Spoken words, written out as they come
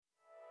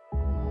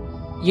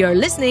You're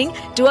listening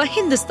to a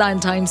Hindustan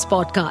Times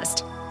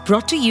podcast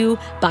brought to you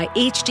by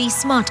HT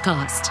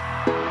Smartcast.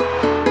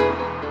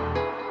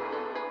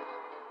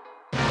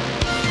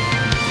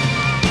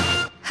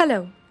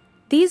 Hello,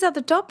 these are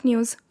the top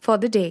news for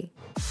the day.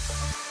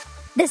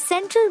 The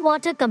Central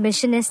Water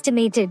Commission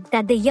estimated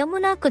that the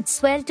Yamuna could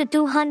swell to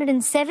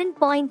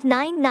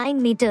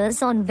 207.99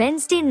 meters on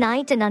Wednesday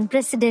night, an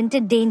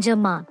unprecedented danger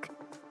mark.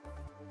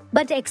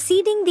 But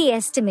exceeding the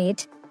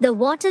estimate, the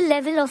water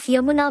level of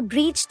Yamuna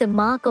breached the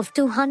mark of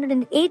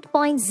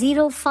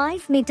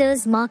 208.05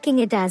 meters, marking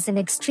it as an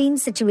extreme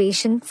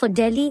situation for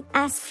Delhi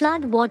as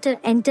flood water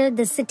entered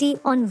the city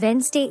on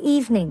Wednesday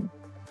evening.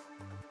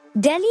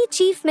 Delhi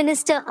Chief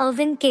Minister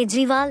Arvind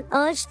Kejriwal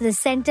urged the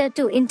centre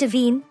to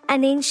intervene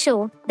and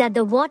ensure that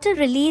the water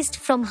released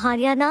from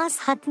Haryana's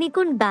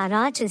Hatnikund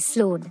barrage is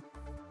slowed.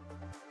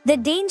 The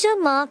danger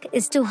mark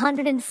is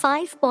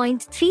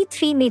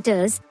 205.33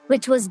 meters,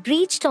 which was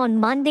breached on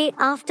Monday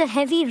after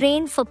heavy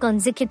rain for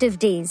consecutive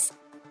days.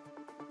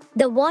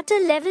 The water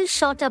level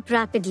shot up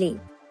rapidly.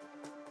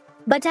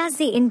 But as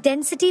the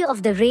intensity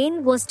of the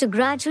rain was to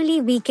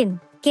gradually weaken,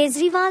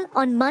 Kejriwal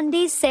on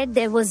Monday said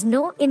there was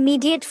no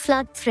immediate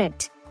flood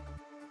threat.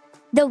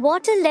 The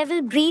water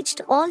level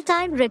breached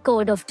all-time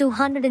record of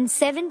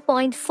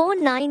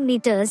 207.49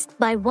 meters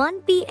by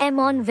 1 p.m.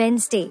 on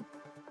Wednesday.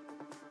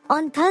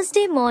 On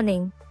Thursday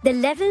morning, the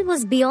level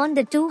was beyond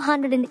the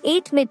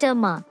 208-meter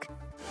mark.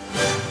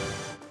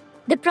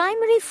 The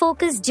primary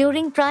focus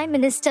during Prime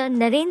Minister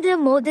Narendra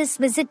Modi's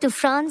visit to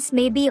France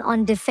may be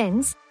on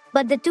defense,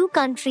 but the two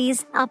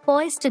countries are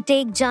poised to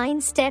take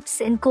giant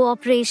steps in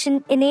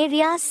cooperation in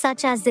areas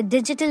such as the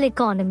digital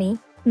economy,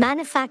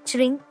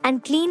 manufacturing,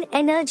 and clean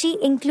energy,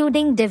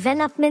 including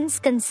developments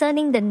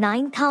concerning the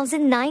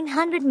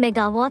 9,900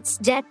 megawatts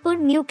Jaipur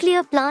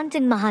nuclear plant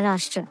in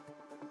Maharashtra.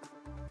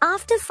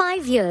 After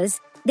 5 years,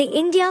 the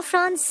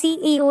India-France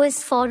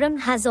CEOs Forum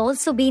has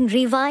also been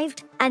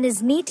revived and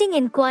is meeting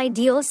in Quai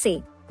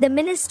d'Orsay, the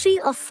Ministry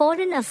of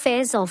Foreign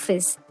Affairs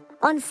office,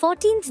 on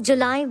 14th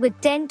July with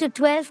 10 to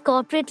 12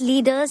 corporate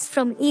leaders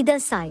from either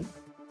side.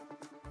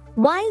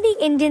 While the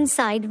Indian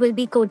side will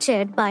be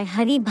co-chaired by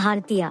Hari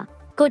Bhartiya,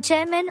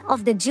 co-chairman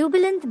of the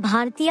jubilant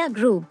Bhartiya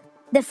Group,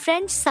 the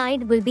French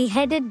side will be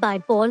headed by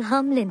Paul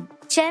Hamelin,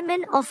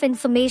 chairman of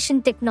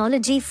information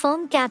technology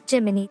firm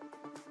Capgemini.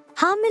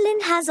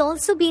 Hamelin has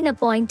also been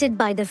appointed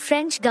by the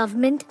French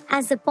government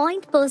as the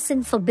point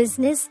person for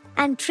business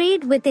and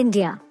trade with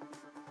India.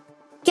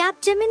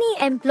 Capgemini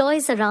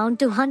employs around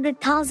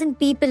 200,000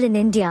 people in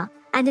India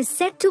and is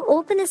set to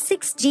open a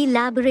 6G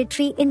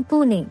laboratory in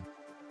Pune.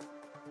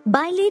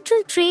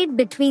 Bilateral trade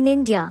between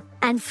India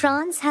and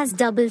France has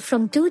doubled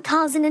from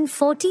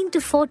 2014 to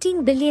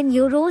 14 billion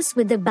euros,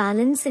 with the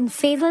balance in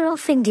favor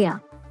of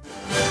India.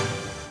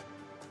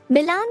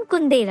 Milan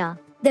Kundera,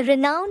 the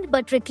renowned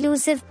but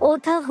reclusive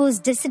author whose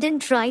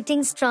dissident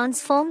writings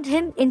transformed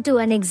him into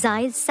an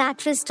exiled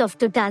satirist of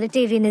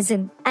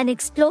totalitarianism, an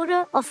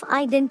explorer of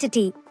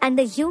identity and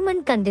the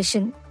human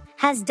condition,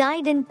 has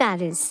died in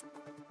Paris.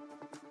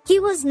 He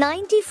was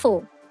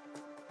 94.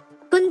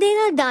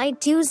 Kundera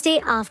died Tuesday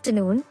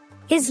afternoon,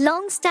 his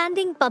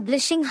long-standing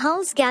publishing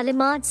house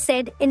Gallimard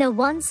said in a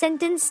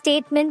one-sentence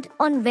statement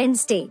on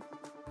Wednesday.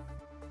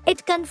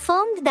 It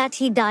confirmed that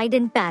he died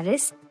in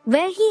Paris,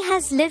 where he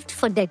has lived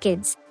for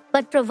decades,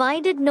 but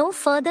provided no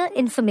further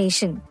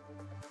information.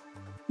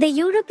 The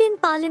European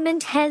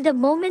Parliament held a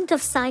moment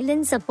of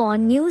silence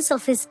upon news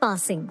of his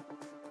passing.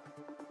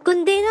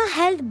 Kundera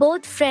held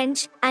both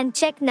French and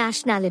Czech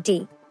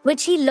nationality,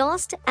 which he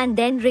lost and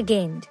then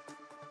regained.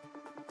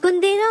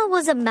 Kundera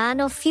was a man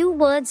of few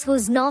words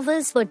whose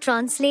novels were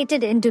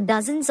translated into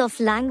dozens of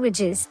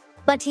languages,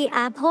 but he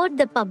abhorred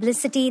the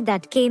publicity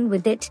that came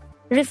with it,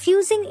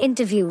 refusing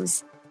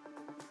interviews.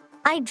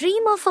 I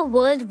dream of a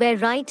world where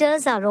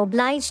writers are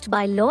obliged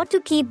by law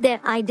to keep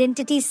their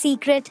identity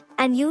secret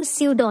and use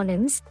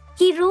pseudonyms,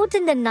 he wrote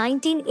in the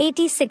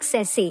 1986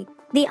 essay,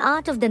 The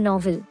Art of the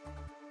Novel.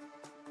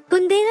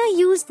 Kundera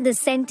used the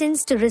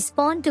sentence to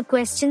respond to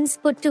questions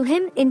put to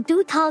him in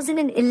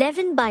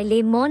 2011 by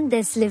Le Monde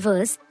des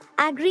Livres,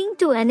 agreeing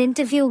to an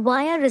interview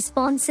via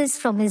responses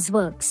from his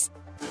works.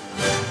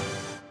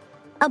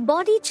 A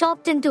body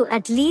chopped into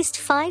at least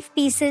 5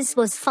 pieces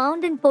was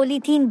found in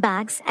polythene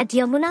bags at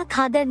Yamuna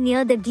Khadar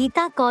near the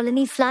Geeta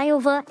Colony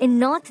flyover in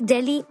North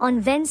Delhi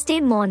on Wednesday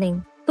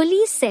morning,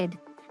 police said,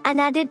 and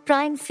added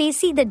prima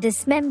facie the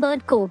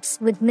dismembered corpse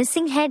with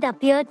missing head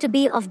appeared to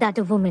be of that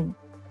of a woman.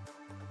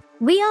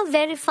 We are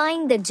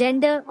verifying the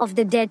gender of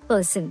the dead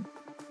person.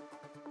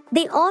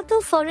 The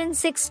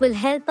orthoforensics will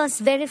help us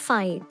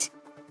verify it.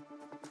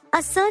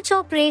 A search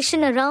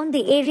operation around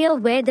the area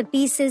where the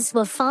pieces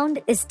were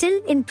found is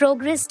still in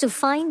progress to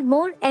find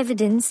more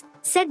evidence,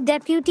 said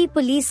Deputy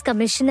Police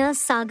Commissioner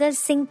Sagar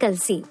Singh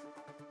Kalsi.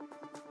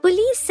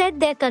 Police said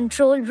their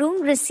control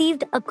room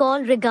received a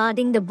call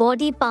regarding the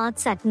body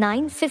parts at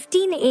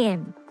 9:15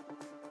 a.m.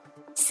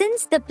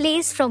 Since the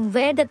place from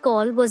where the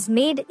call was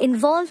made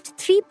involved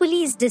 3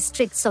 police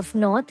districts of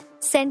North,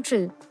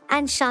 Central,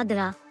 and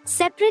Shadra,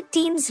 separate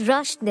teams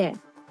rushed there.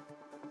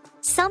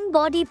 Some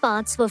body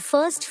parts were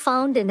first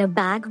found in a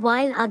bag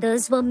while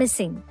others were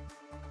missing.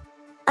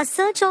 A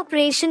search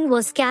operation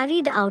was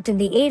carried out in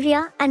the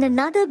area and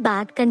another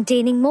bag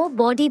containing more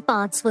body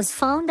parts was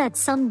found at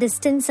some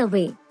distance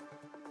away.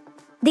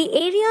 The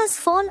areas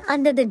fall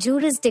under the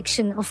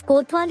jurisdiction of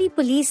Kotwali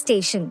Police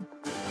Station.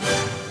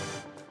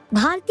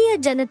 Bharatiya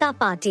Janata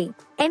Party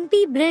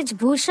MP Brij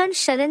Bhushan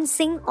Sharan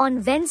Singh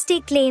on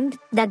Wednesday claimed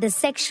that the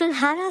sexual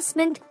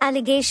harassment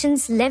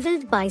allegations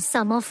levelled by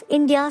some of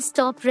India's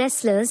top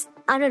wrestlers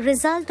are a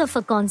result of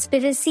a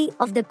conspiracy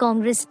of the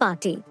Congress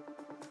party.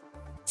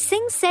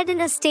 Singh said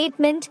in a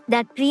statement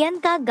that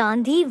Priyanka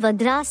Gandhi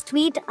Vadra's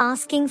tweet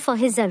asking for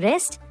his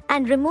arrest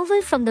and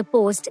removal from the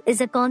post is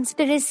a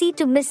conspiracy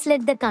to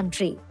mislead the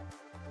country.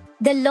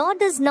 The law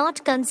does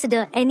not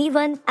consider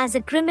anyone as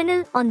a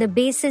criminal on the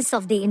basis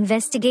of the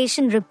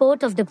investigation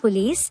report of the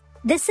police.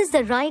 This is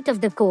the right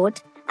of the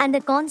court, and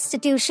the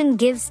Constitution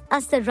gives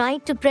us the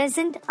right to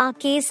present our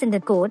case in the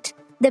court,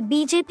 the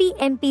BJP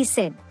MP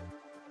said.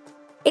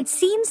 It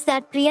seems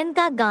that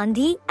Priyanka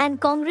Gandhi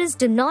and Congress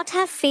do not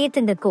have faith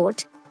in the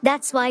court.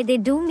 That's why they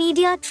do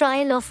media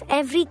trial of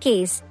every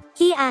case,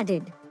 he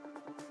added.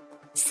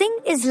 Singh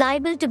is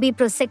liable to be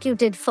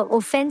prosecuted for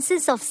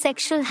offences of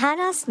sexual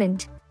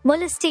harassment,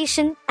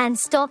 molestation and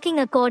stalking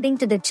according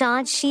to the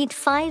charge sheet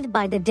filed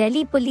by the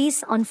Delhi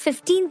police on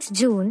 15th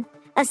June,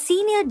 a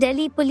senior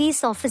Delhi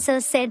police officer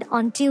said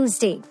on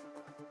Tuesday.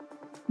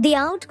 The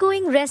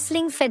outgoing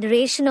Wrestling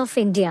Federation of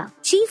India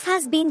chief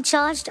has been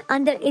charged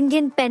under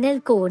Indian Penal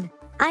Code,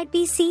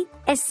 IPC,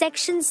 as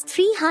sections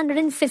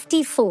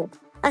 354,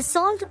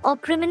 assault or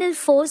criminal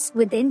force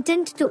with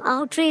intent to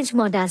outrage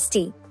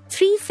modesty,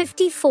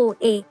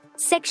 354A,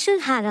 sexual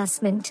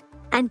harassment,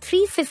 and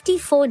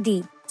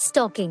 354D,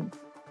 stalking.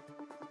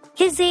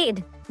 His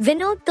aide,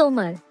 Vinod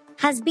Tomar,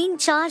 has been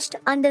charged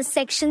under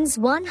sections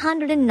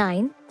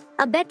 109,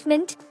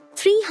 abetment,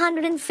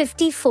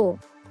 354,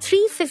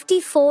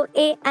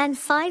 354A and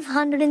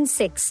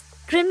 506,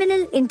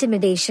 criminal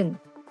intimidation.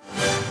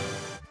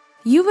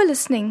 You were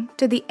listening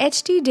to the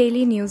HT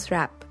Daily News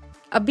Wrap,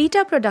 a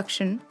beta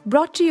production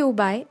brought to you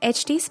by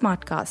HT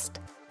Smartcast.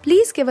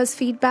 Please give us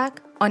feedback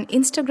on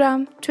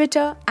Instagram,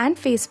 Twitter and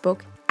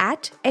Facebook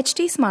at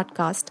HT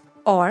Smartcast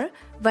or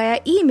via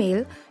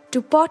email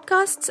to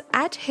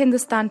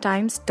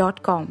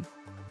podcasts@hindustantimes.com.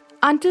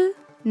 Until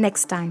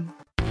next time.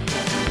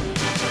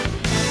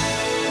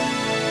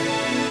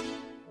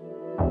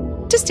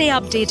 To stay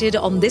updated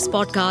on this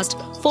podcast,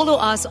 follow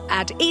us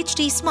at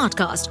HT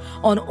Smartcast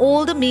on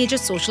all the major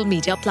social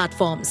media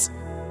platforms.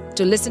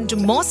 To listen to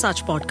more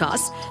such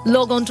podcasts,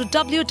 log on to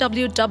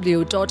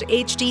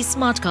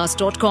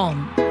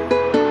www.htsmartcast.com.